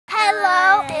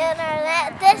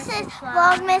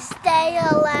Vlogmas Day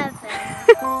 11.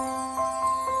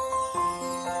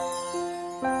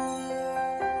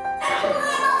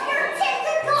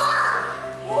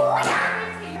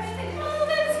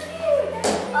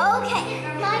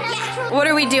 What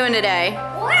are we doing today?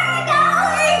 We're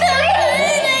going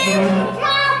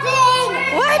shopping!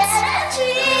 What?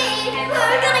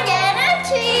 We're gonna get a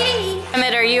tree!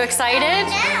 Emmett, are you excited?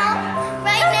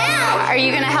 Right now! Are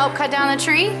you gonna help cut down the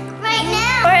tree? Right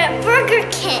now! We're at Burger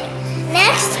King.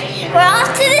 Next, we're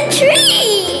off to the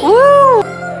tree! Woo!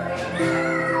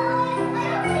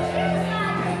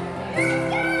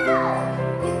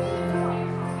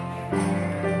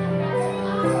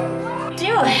 Do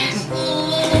it!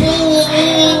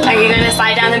 Are you gonna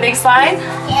slide down the big slide?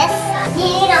 Yes. You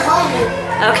need to hold me.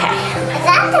 Okay. Is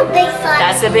that the big slide?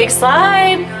 That's the big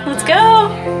slide. Let's go.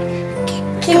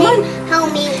 Can you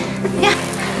help me? Yeah.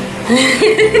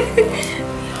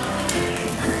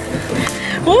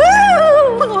 Woo!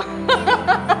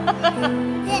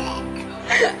 Did it.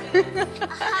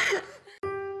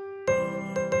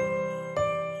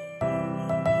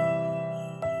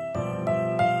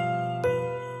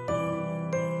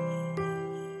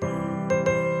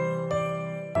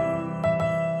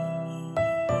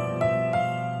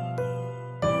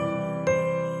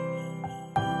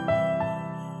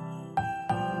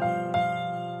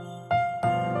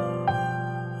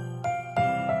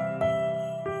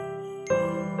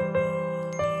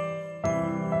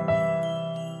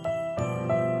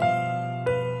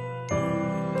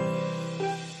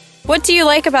 What do you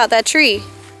like about that tree?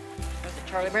 That's a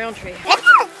Charlie Brown tree. It's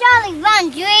not a Charlie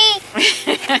Brown tree.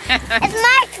 It's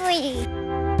my tree.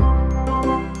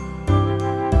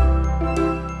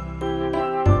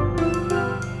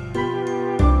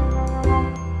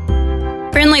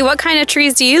 Brinley, what kind of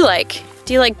trees do you like?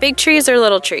 Do you like big trees or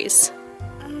little trees?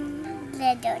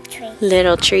 Little tree.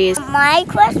 Little trees. My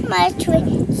Christmas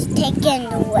tree is taken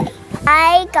away.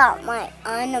 I got my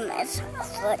ornaments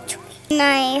for a tree. And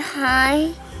I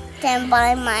hide them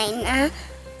by my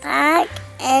bag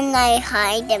and I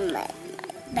hide them in my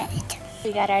bed.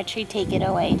 We got our tree taken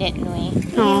away, didn't we?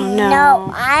 Oh no.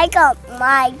 No, I got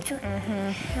my tree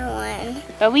one.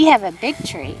 But we have a big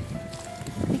tree.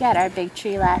 We got our big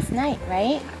tree last night,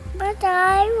 right? But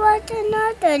I want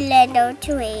another little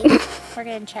tree. We're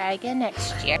gonna try again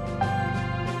next year.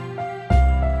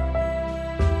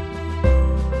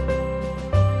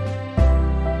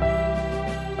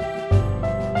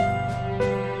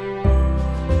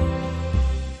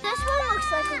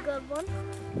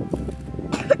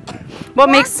 What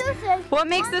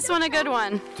makes this one a good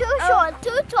one? Too short,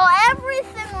 too tall,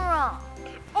 everything wrong.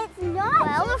 It's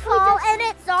not too tall and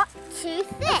it's not too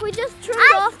thick. If we just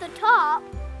trimmed off the top,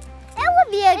 it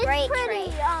would be a great pretty.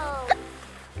 tree.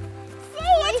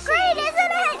 See, it's great, isn't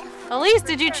it? Elise,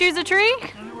 did you choose a tree?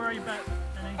 where are you back?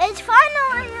 It's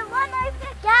finally the one I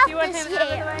picked out this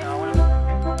year.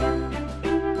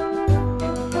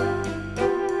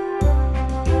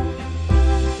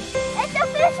 It's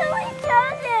officially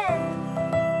chosen.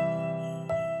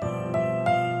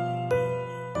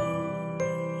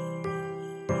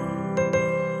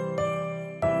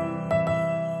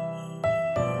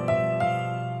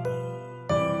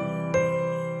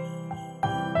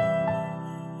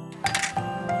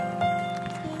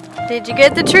 Did you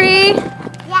get the tree?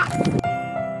 Yes.